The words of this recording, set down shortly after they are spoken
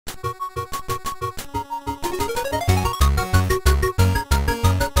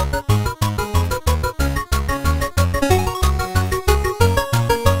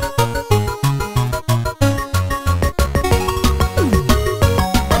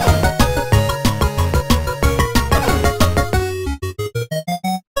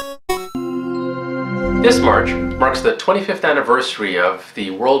This March marks the 25th anniversary of the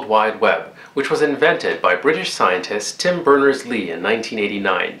World Wide Web, which was invented by British scientist Tim Berners-Lee in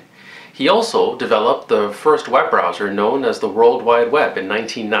 1989. He also developed the first web browser known as the World Wide Web in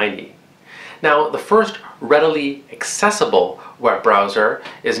 1990. Now, the first readily accessible web browser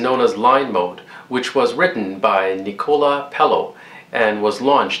is known as Line Mode, which was written by Nicola Pellow and was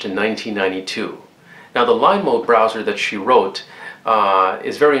launched in 1992. Now, the Line Mode browser that she wrote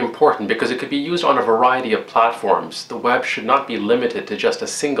is very important because it could be used on a variety of platforms. The web should not be limited to just a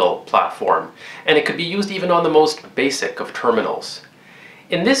single platform, and it could be used even on the most basic of terminals.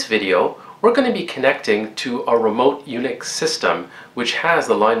 In this video, we're going to be connecting to a remote UNIX system which has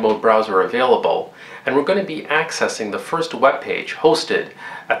the Line Mode browser available, and we're going to be accessing the first web page hosted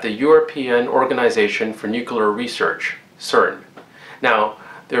at the European Organization for Nuclear Research, CERN. Now,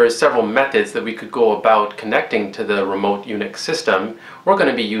 there are several methods that we could go about connecting to the remote UNIX system. We're going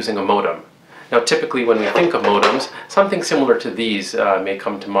to be using a modem. Now, typically when we think of modems, something similar to these may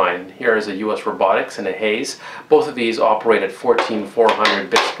come to mind. Here is a US Robotics and a Hayes. Both of these operate at 14,400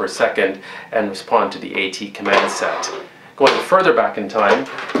 bits per second and respond to the AT command set. Going further back in time,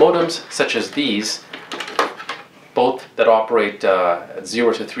 modems such as these, both that operate at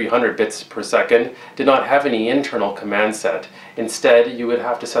 0 to 300 bits per second, did not have any internal command set. Instead, you would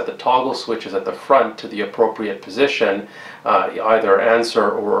have to set the toggle switches at the front to the appropriate position, either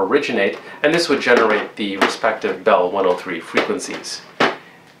answer or originate, and this would generate the respective Bell 103 frequencies.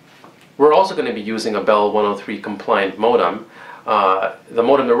 We're also going to be using a Bell 103 compliant modem. The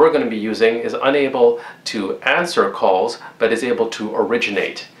modem that we're going to be using is unable to answer calls, but is able to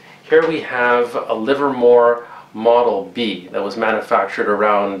originate. Here we have a Livermore Model B that was manufactured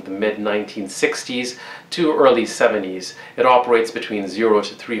around the mid-1960s to early 70s. It operates between 0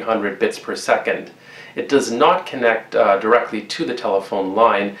 to 300 bits per second. It does not connect directly to the telephone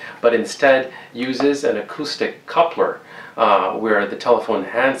line, but instead uses an acoustic coupler where the telephone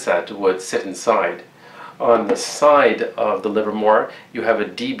handset would sit inside. On the side of the Livermore, you have a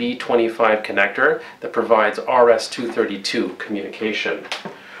DB25 connector that provides RS-232 communication.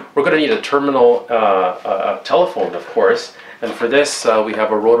 We're going to need a terminal, a telephone, of course, and for this we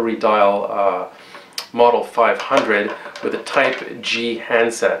have a rotary dial Model 500 with a Type G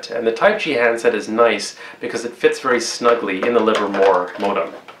handset. And the Type G handset is nice because it fits very snugly in the Livermore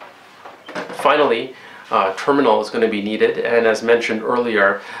modem. Finally, terminal is going to be needed, and as mentioned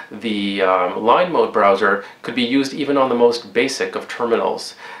earlier, the Line Mode browser could be used even on the most basic of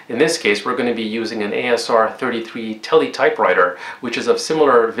terminals. In this case, we're going to be using an ASR-33 Teletypewriter, which is of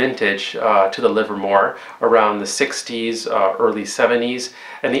similar vintage to the Livermore, around the 60s, early 70s,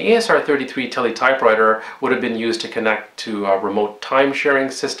 and the ASR-33 Teletypewriter would have been used to connect to remote time-sharing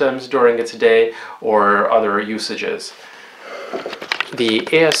systems during its day or other usages. The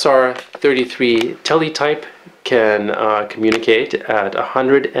ASR-33 Teletype can communicate at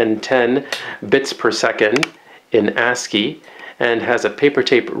 110 bits per second in ASCII and has a paper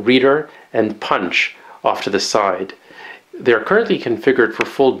tape reader and punch off to the side. They're currently configured for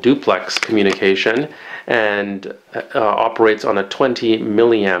full duplex communication and operates on a 20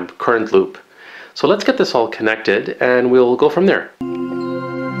 milliamp current loop. So let's get this all connected and we'll go from there.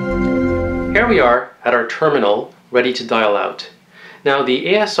 Here we are at our terminal ready to dial out. Now, the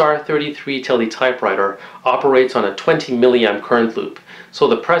ASR-33 Teletypewriter operates on a 20 milliamp current loop, so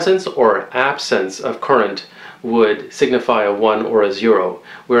the presence or absence of current would signify a 1 or a 0,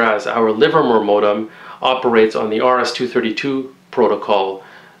 whereas our Livermore modem operates on the RS-232 protocol,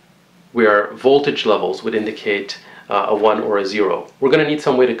 where voltage levels would indicate a 1 or a 0. We're going to need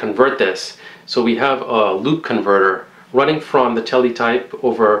some way to convert this, so we have a loop converter running from the Teletype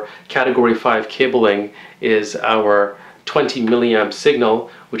over category 5 cabling is our 20 milliamp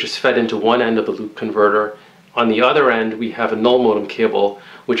signal, which is fed into one end of the loop converter. On the other end, we have a null modem cable,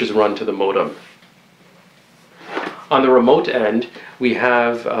 which is run to the modem. On the remote end, we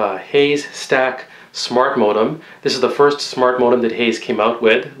have Hayes Smartmodem. This is the first smart modem that Hayes came out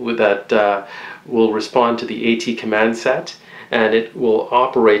with that will respond to the AT command set, and it will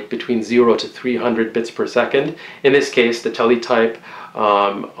operate between 0 to 300 bits per second. In this case, the Teletype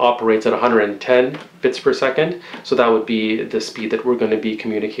operates at 110 bits per second, so that would be the speed that we're going to be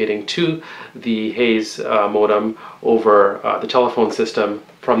communicating to the Hayes modem over the telephone system.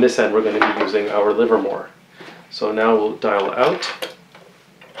 From this end, we're going to be using our Livermore. So now we'll dial out.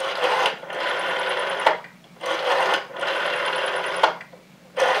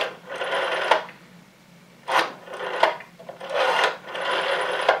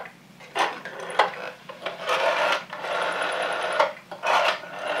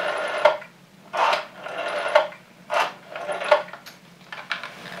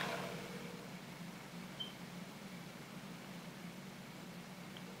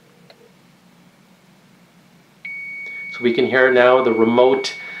 So we can hear now the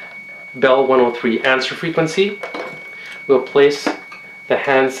remote Bell 103 answer frequency. We'll place the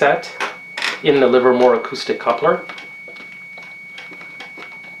handset in the Livermore acoustic coupler.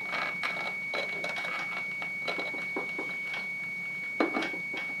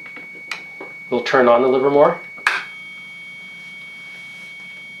 We'll turn on the Livermore.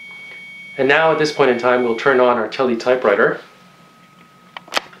 And now at this point in time we'll turn on our teletypewriter.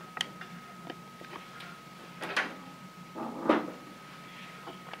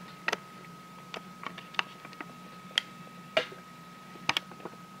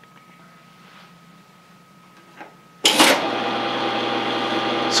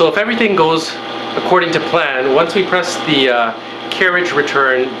 So if everything goes according to plan, once we press the carriage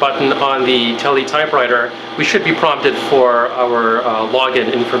return button on the teletypewriter, we should be prompted for our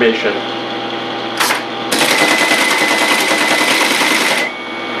login information.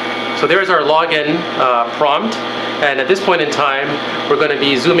 So there's our login prompt, and at this point in time we're going to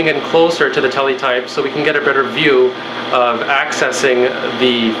be zooming in closer to the teletype so we can get a better view of accessing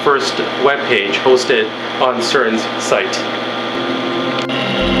the first web page hosted on CERN's site.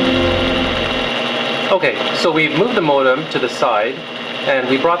 Okay, so we've moved the modem to the side and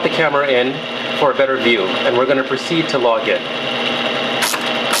we brought the camera in for a better view, and we're going to proceed to log in.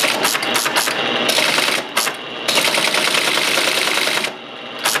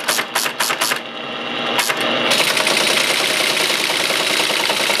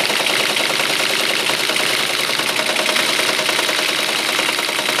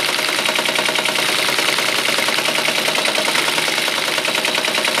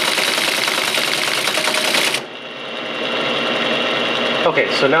 Okay,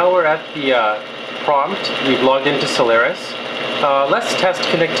 so now we're at the prompt. We've logged into Solaris. Let's test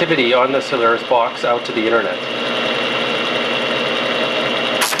connectivity on the Solaris box out to the internet.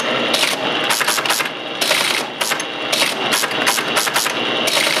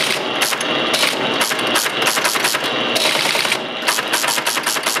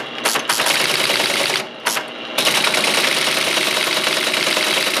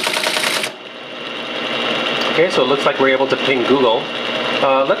 Okay, so it looks like we're able to ping Google.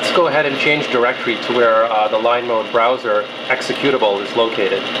 Let's go ahead and change directory to where the line mode browser executable is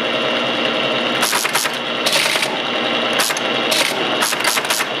located.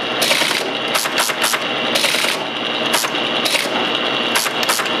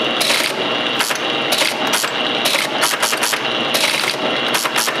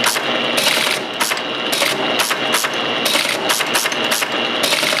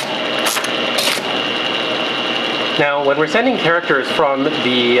 Now, when we're sending characters from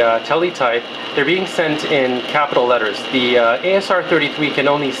the teletype, they're being sent in capital letters. The ASR-33 can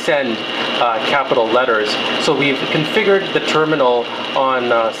only send capital letters, so we've configured the terminal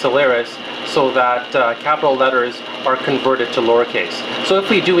on Solaris so that capital letters are converted to lowercase. So if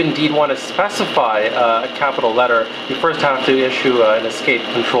we do indeed want to specify a capital letter, we first have to issue an escape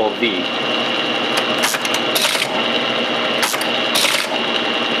control V.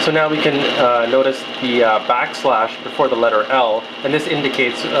 So now we can notice the backslash before the letter L, and this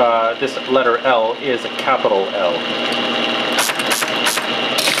indicates this letter L is a capital L.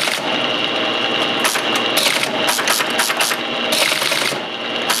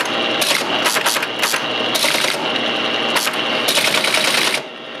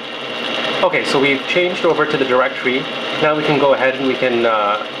 Okay, so we've changed over to the directory. Now we can go ahead and we can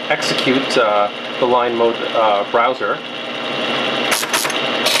execute the line mode browser.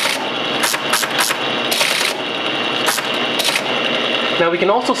 Now we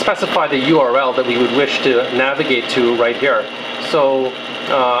can also specify the URL that we would wish to navigate to right here. So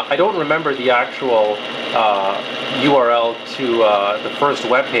I don't remember the actual URL to the first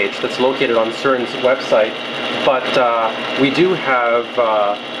web page that's located on CERN's website, but we do have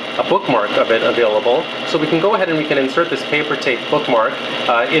a bookmark of it available. So we can go ahead and we can insert this paper tape bookmark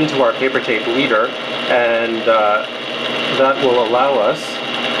into our paper tape reader, and that will allow us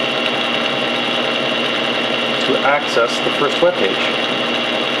to access the first web page.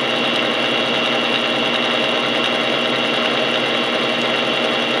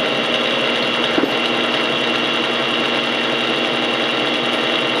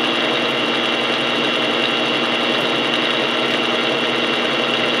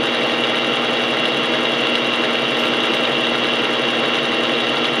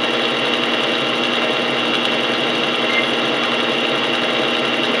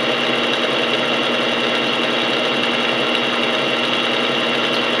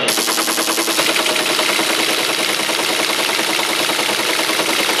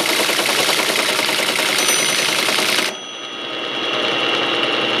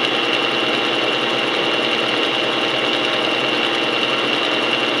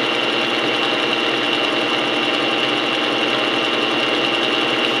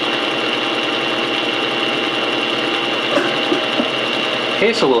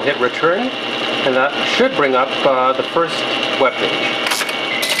 Okay, so we'll hit return, and that should bring up the first web page.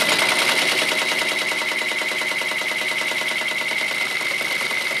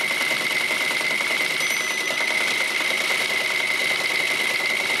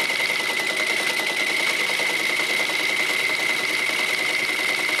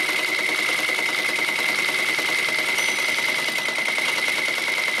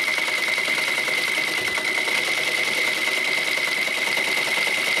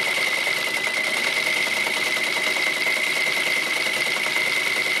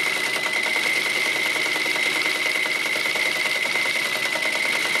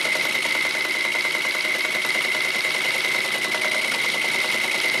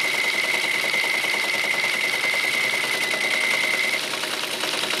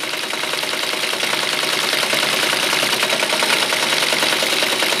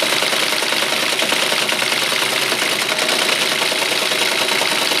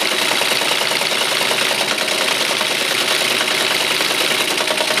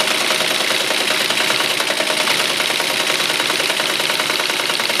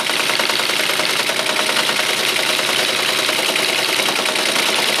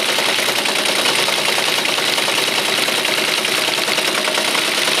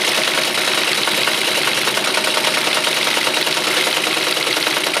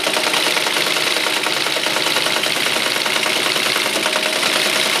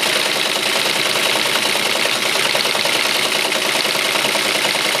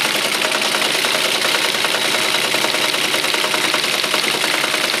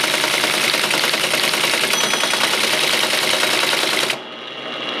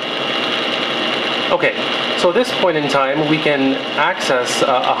 Okay, so at this point in time we can access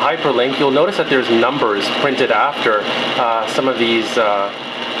a hyperlink. You'll notice that there's numbers printed after some of these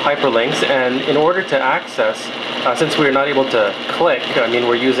hyperlinks, and in order to access, since we're not able to click, I mean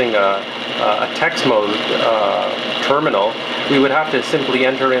we're using a text mode terminal, we would have to simply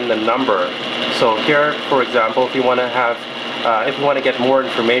enter in the number. So here, for example, if we want to have if we want to get more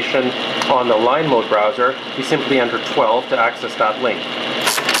information on the line mode browser, we simply enter 12 to access that link.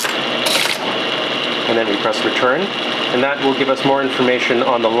 And then we press return, and that will give us more information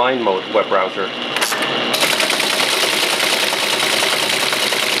on the line mode web browser.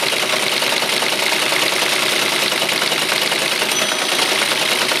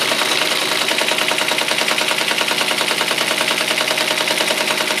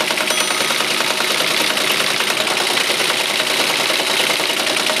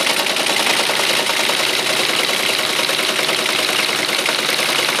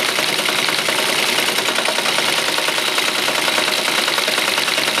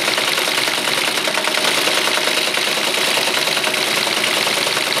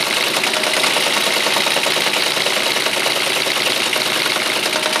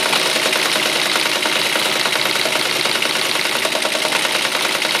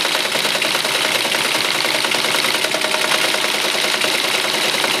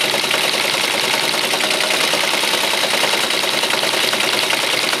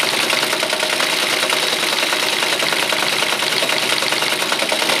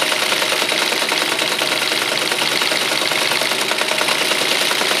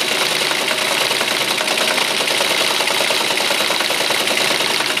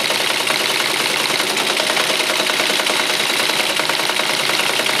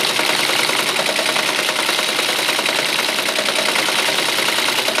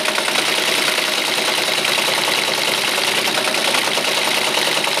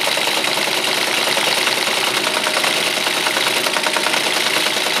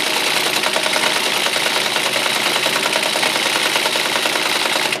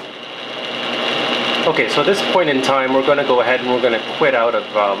 Okay, so at this point in time, we're going to go ahead and we're going to quit out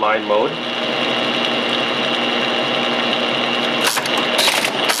of line mode.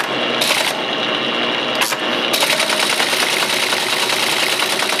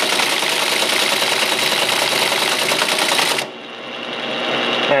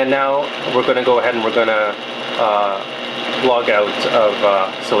 And now we're going to go ahead and we're going to log out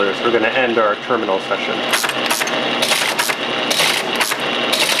of Solaris. We're going to end our terminal session.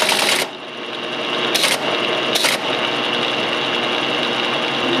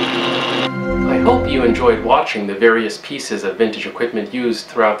 I hope you enjoyed watching the various pieces of vintage equipment used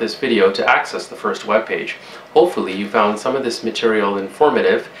throughout this video to access the first web page. Hopefully you found some of this material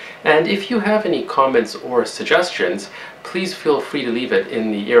informative, and if you have any comments or suggestions, please feel free to leave it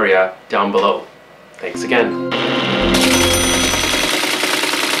in the area down below. Thanks again.